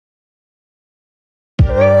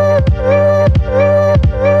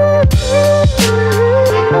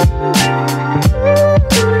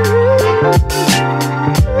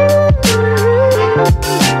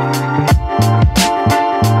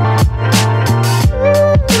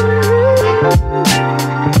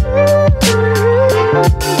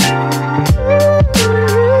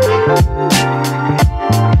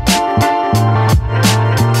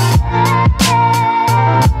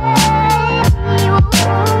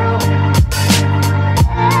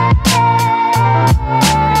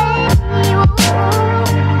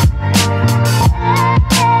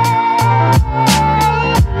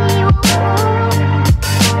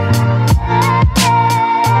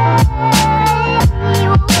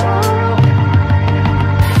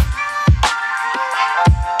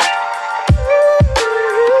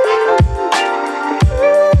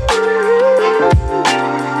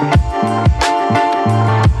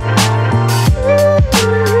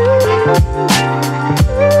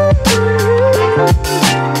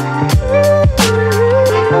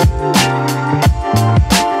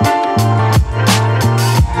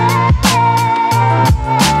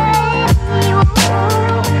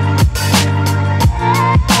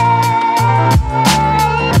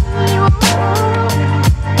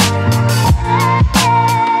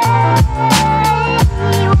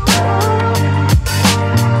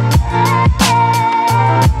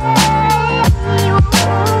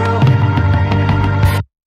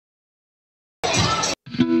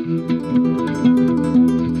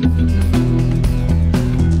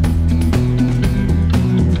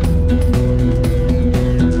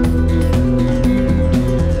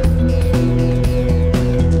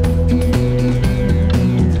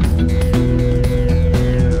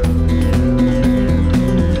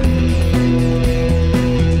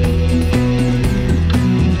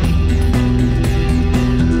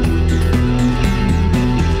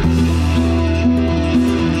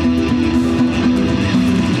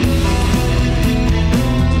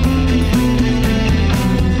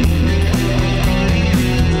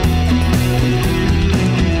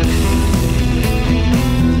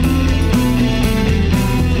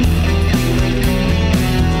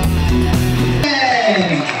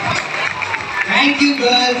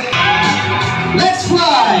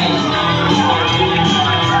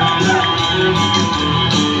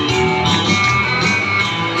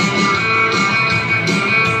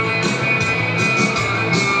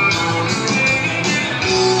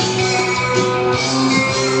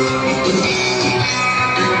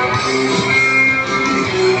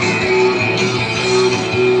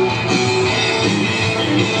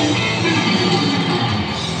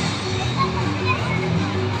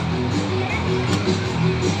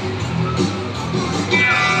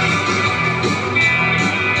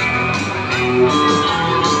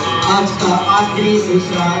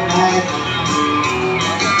traditional act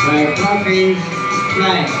by Carson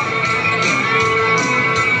Barnes.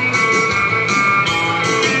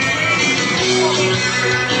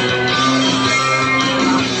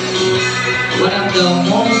 One of the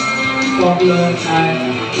most popular acts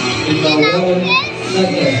in the world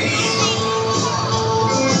circus.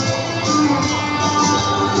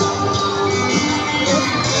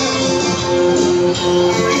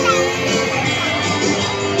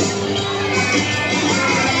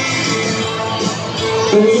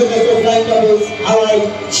 Permission to flying doubles,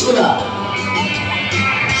 allied Chula.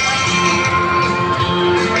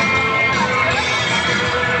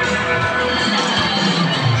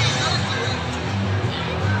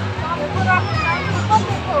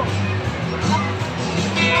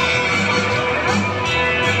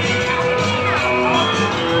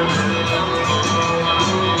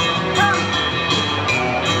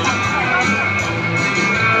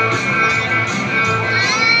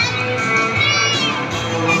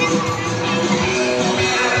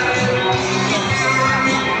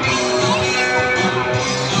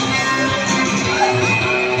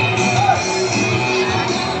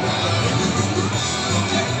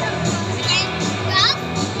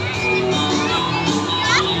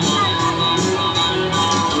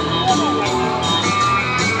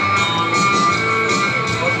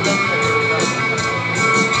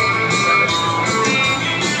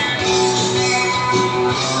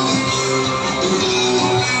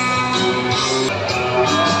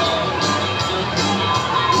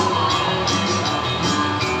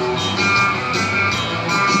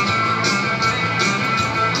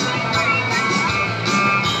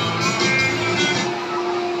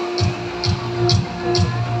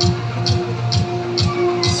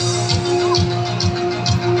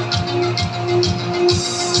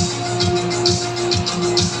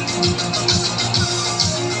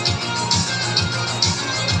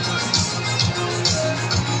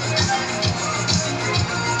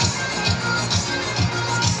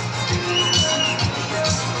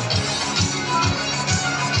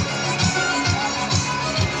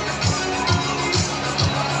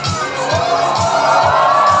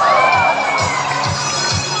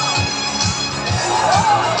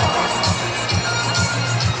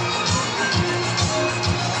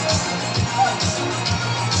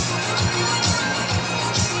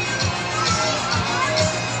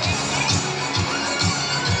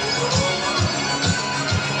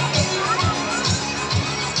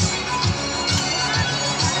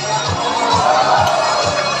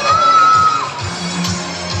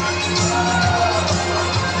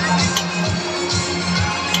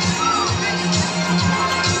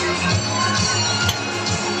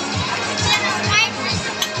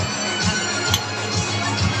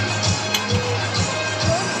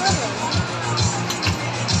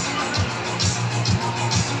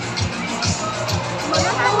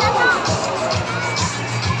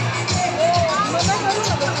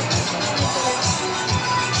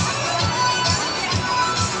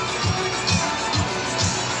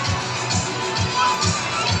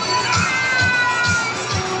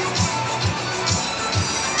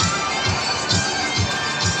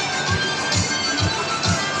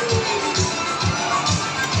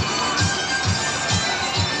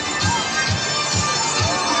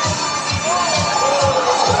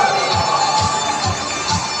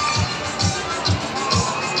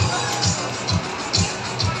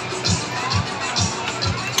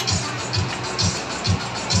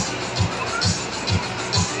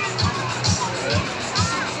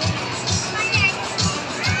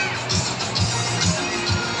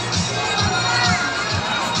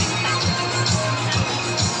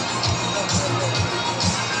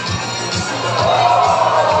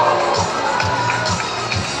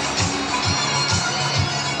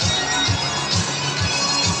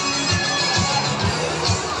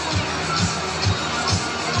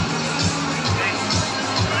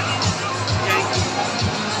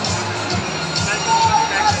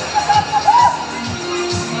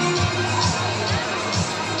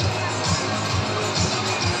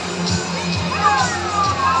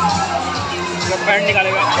 Pant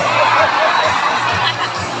निकालेगा।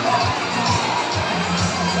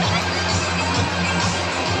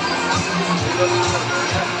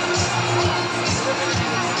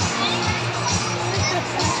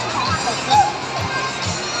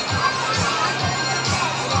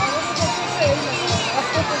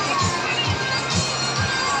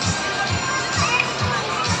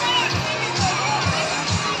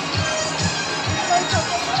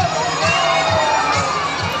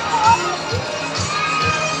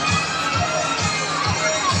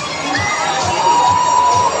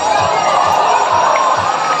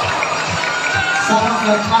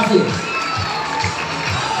 passes.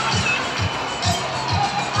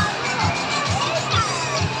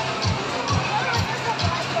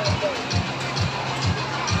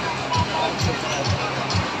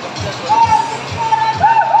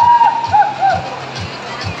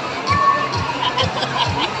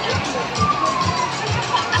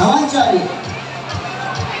 Come on, Charlie.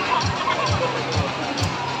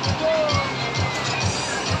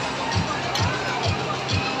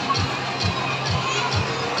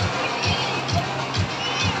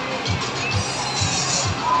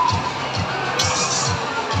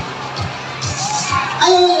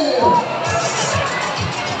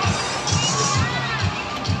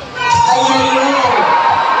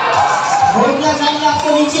 भोगना चाहिए आपको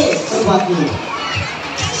नीचे, कोई बात नहीं।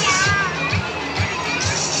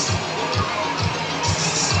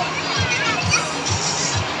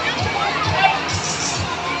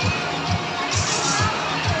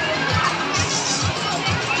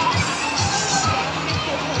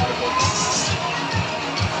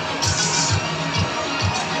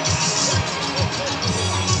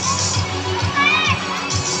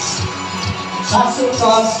 Carson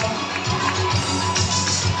Barnes.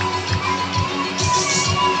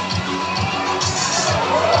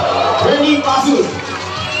 Ready, passing.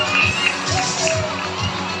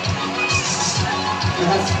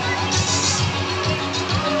 Yes.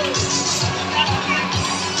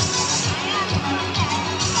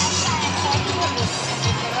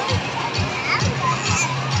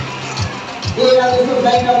 ये ना देखो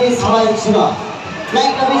फ्लाइंग ट्रैपेज हवाई छुड़ा।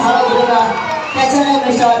 फ्लाइंग ट्रैपेज हवाई छुड़ा कैचर है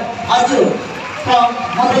mister Arjun from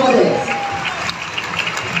Madhya Pradesh.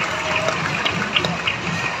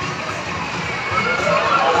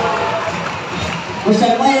 Mr.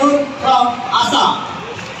 Mayur from Assam.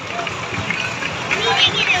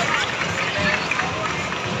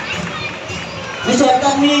 Mr.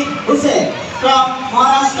 Tanvi Hussain from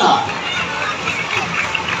Maharashtra.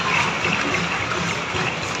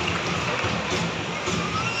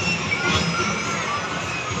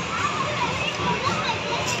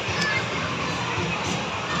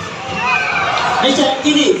 Mr.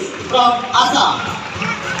 Kiris from Assam.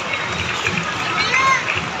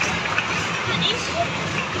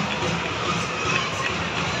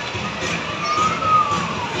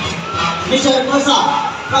 Mr. Kosa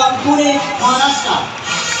from Pune, Maharashtra.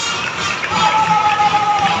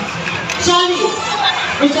 Shani,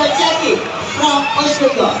 Mr. Jackie from West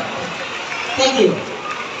Bengal. Thank you.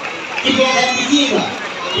 कृपया ध्यान दीजिएगा,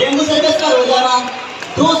 rainbow circus का रोजाना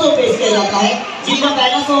 200 पेश किया जाता है, जिनका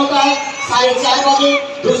पहला शो होता है 4:30 बजे,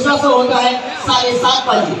 दूसरा शो होता है 7:30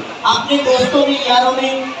 बजे। अपने दोस्तों में यारों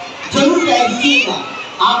में जरूर कह दीजिएगा।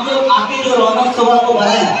 आप लोग आके जो रौनक शोभा को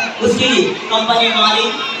बढ़ाया, उसके लिए कंपनी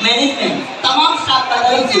मालिक, मैनेजमेंट, तमाम स्टाफ का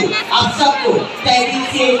तरफ से आप सबको तहे दिल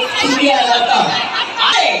से शुक्रिया लगाता हूँ।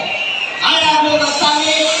 आए आप लोगों के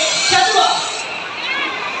सामने चलुआ।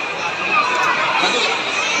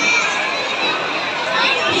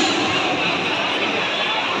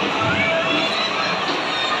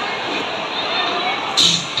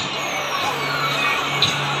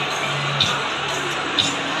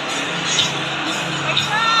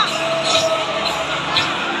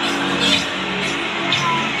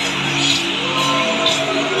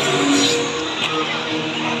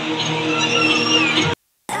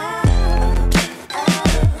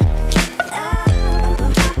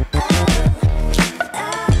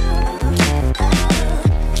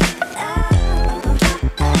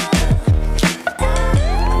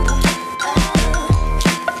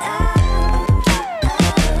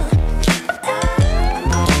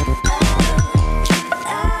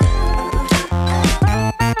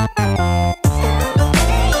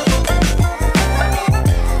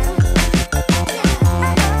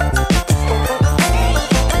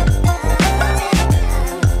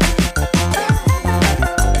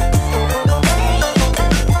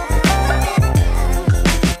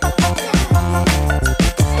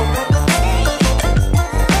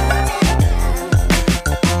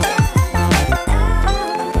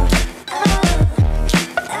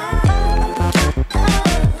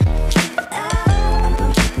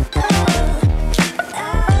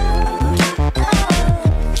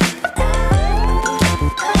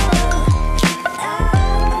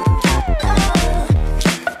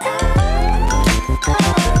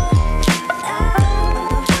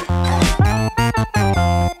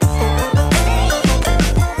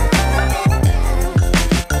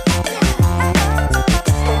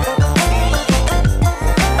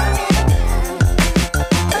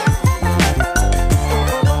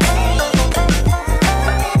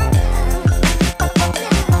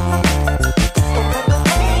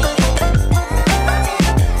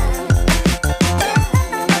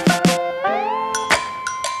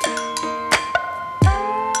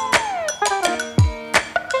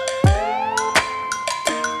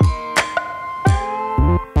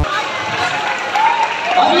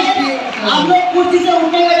 और ये आप लोग कुर्सी से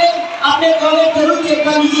उठने के लिए अपने पॉकेट जरूर चेक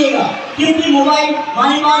कर लीजिएगा, क्योंकि मोबाइल,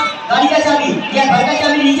 मनी पर्स, गाड़ी का चाबी या घर का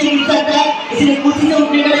चाबी नीचे गिर सकता है, इसलिए कुर्सी से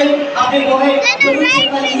उठने के लिए अपने पॉकेट जरूर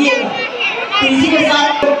चेक कर लीजिएगा। तो इसी के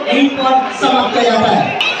साथ यही पर समाप्त किया जाता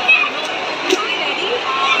है।